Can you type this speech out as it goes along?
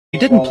He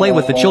didn't play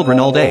with the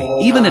children all day.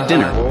 Even at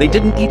dinner, they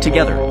didn't eat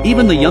together.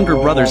 Even the younger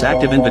brother's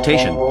active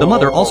invitation, the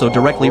mother also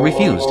directly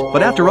refused.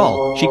 But after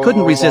all, she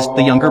couldn't resist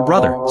the younger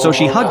brother. So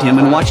she hugged him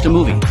and watched a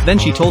movie. Then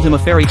she told him a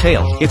fairy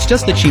tale. It's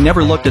just that she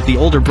never looked at the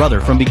older brother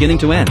from beginning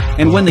to end.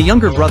 And when the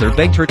younger brother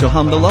begged her to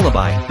hum the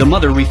lullaby, the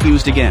mother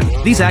refused again.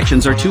 These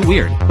actions are too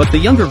weird. But the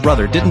younger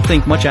brother didn't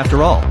think much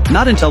after all.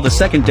 Not until the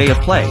second day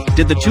of play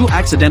did the two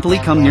accidentally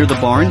come near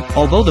the barn,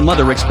 although the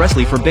mother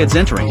expressly forbids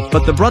entering.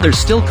 But the brothers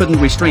still couldn't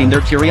restrain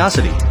their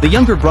curiosity. The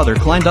younger brother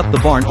climbed up the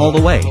barn all the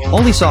way,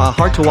 only saw a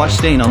hard-to-wash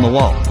stain on the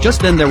wall. Just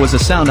then there was a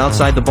sound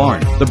outside the barn.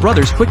 The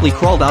brothers quickly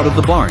crawled out of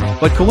the barn,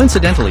 but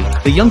coincidentally,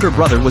 the younger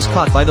brother was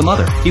caught by the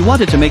mother. He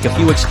wanted to make a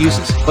few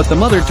excuses, but the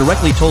mother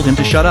directly told him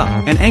to shut up,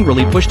 and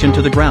angrily pushed him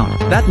to the ground.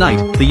 That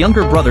night, the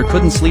younger brother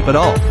couldn't sleep at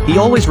all. He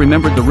always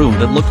remembered the room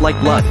that looked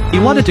like blood. He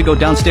wanted to go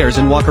downstairs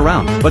and walk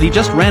around, but he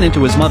just ran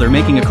into his mother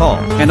making a call,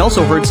 and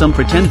also heard some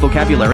pretend vocabulary